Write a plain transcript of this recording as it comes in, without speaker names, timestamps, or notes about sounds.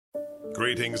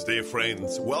Greetings, dear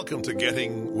friends. Welcome to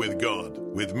Getting with God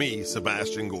with me,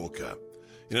 Sebastian Gorka.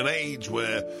 In an age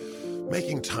where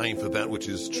making time for that which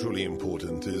is truly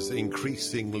important is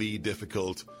increasingly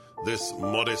difficult, this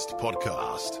modest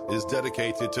podcast is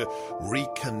dedicated to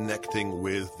reconnecting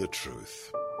with the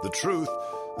truth. The truth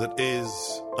that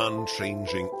is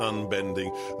unchanging,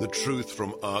 unbending, the truth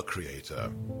from our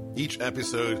Creator. Each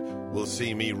episode will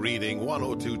see me reading one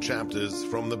or two chapters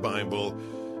from the Bible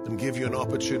and give you an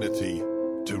opportunity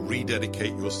to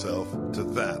rededicate yourself to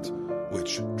that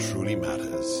which truly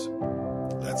matters.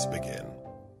 Let's begin.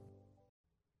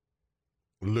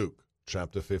 Luke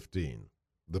chapter 15,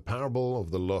 the parable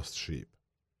of the lost sheep.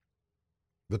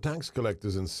 The tax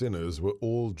collectors and sinners were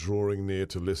all drawing near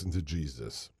to listen to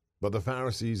Jesus, but the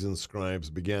Pharisees and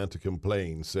scribes began to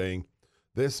complain, saying,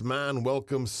 "This man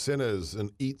welcomes sinners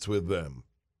and eats with them."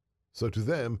 So to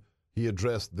them he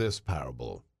addressed this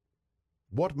parable.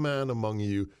 What man among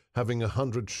you, having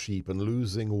 100 sheep and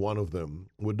losing one of them,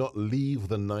 would not leave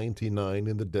the 99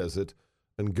 in the desert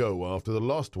and go after the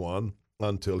lost one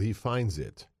until he finds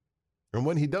it? And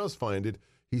when he does find it,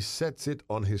 he sets it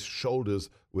on his shoulders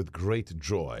with great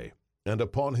joy. And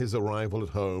upon his arrival at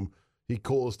home, he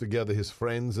calls together his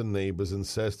friends and neighbors and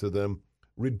says to them,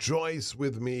 "Rejoice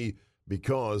with me,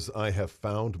 because I have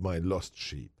found my lost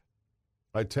sheep."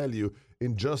 I tell you,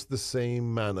 in just the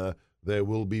same manner, there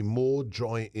will be more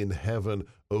joy in heaven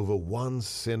over one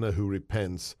sinner who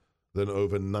repents than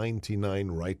over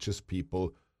 99 righteous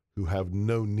people who have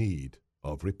no need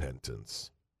of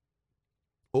repentance.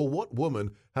 Or what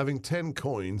woman, having 10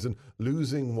 coins and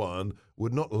losing one,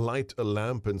 would not light a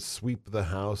lamp and sweep the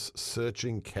house,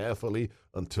 searching carefully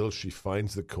until she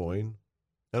finds the coin?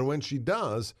 And when she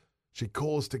does, she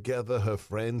calls together her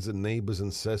friends and neighbors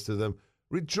and says to them,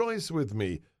 "Rejoice with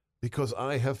me, because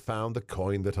I have found the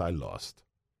coin that I lost."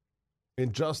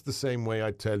 In just the same way,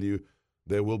 I tell you,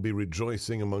 there will be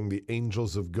rejoicing among the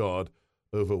angels of God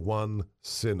over one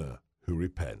sinner who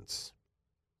repents.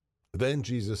 Then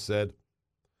Jesus said,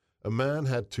 "A man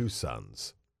had 2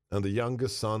 sons, and the younger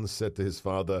son said to his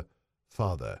father,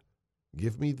 'Father,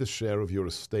 give me the share of your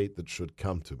estate that should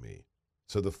come to me.'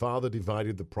 So the father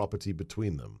divided the property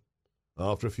between them.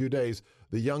 After a few days,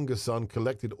 the younger son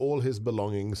collected all his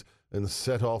belongings and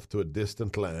set off to a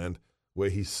distant land, where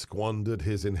he squandered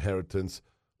his inheritance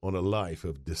on a life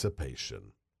of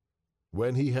dissipation.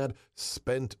 When he had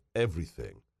spent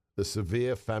everything, a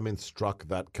severe famine struck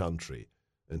that country,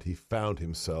 and he found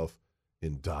himself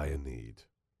in dire need.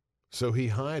 So he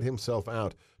hired himself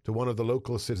out to one of the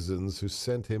local citizens, who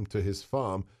sent him to his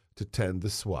farm to tend the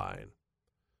swine.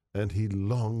 And he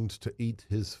longed to eat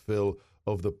his fill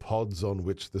of the pods on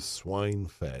which the swine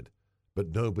fed, but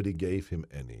nobody gave him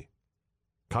any.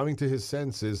 Coming to his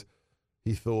senses,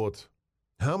 he thought,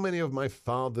 'How many of my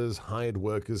father's hired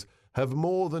workers have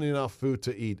more than enough food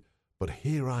to eat, but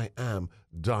here I am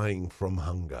dying from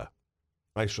hunger.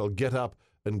 I shall get up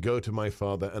and go to my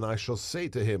father, and I shall say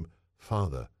to him,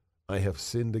 Father, I have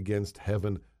sinned against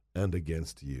heaven and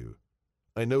against you.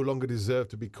 I no longer deserve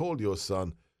to be called your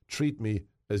son. Treat me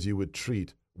as you would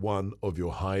treat one of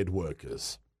your hired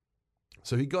workers.'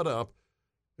 So he got up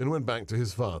and went back to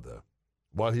his father.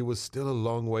 While he was still a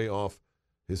long way off,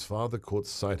 his father caught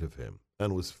sight of him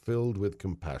and was filled with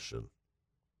compassion.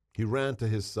 He ran to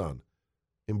his son,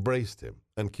 embraced him,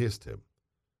 and kissed him.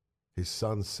 His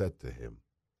son said to him,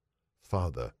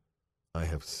 'Father, I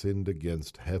have sinned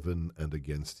against heaven and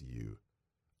against you.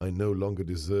 I no longer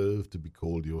deserve to be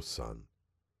called your son.'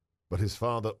 But his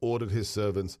father ordered his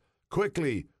servants,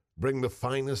 'Quickly, bring the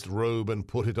finest robe and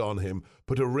put it on him.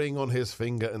 Put a ring on his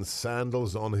finger and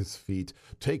sandals on his feet.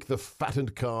 Take the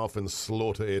fattened calf and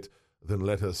slaughter it. Then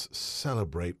let us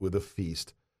celebrate with a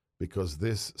feast, because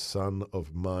this son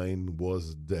of mine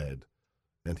was dead,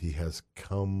 and he has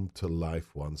come to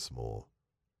life once more.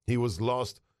 He was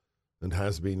lost and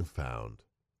has been found.'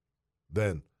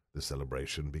 Then the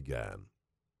celebration began.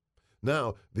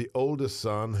 Now the older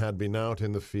son had been out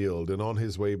in the field, and on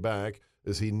his way back,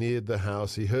 as he neared the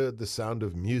house, he heard the sound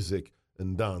of music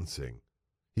and dancing.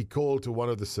 He called to one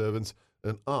of the servants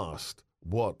and asked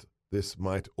what this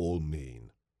might all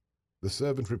mean. The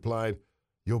servant replied,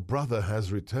 'Your brother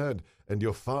has returned, and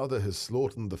your father has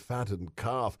slaughtered the fattened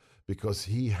calf, because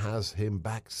he has him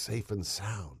back safe and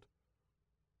sound.'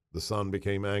 The son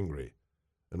became angry,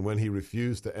 and when he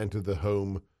refused to enter the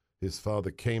home, his father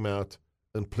came out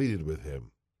and pleaded with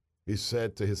him. He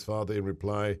said to his father in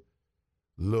reply,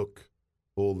 'Look,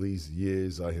 all these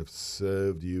years I have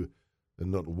served you,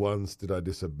 and not once did I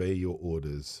disobey your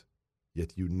orders.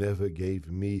 Yet you never gave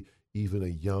me even a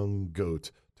young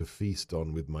goat to feast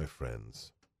on with my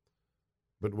friends.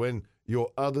 But when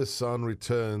your other son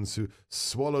returns, who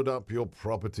swallowed up your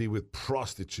property with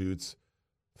prostitutes,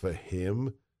 for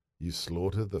him you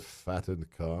slaughtered the fattened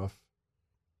calf?"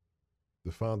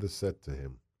 The father said to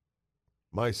him,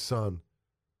 "My son,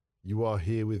 you are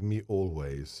here with me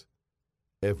always.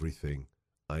 Everything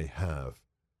I have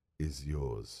is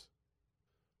yours.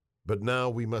 But now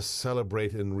we must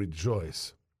celebrate and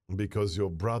rejoice, because your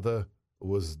brother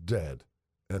was dead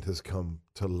and has come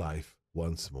to life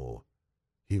once more.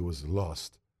 He was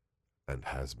lost and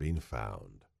has been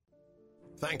found."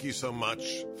 Thank you so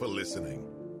much for listening.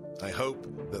 I hope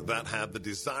that had the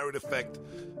desired effect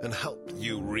and helped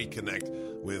you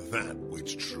reconnect with that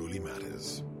which truly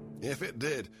matters. If it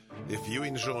did, if you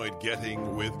enjoyed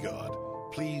getting with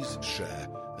God, please share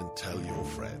and tell your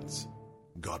friends.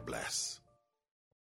 God bless.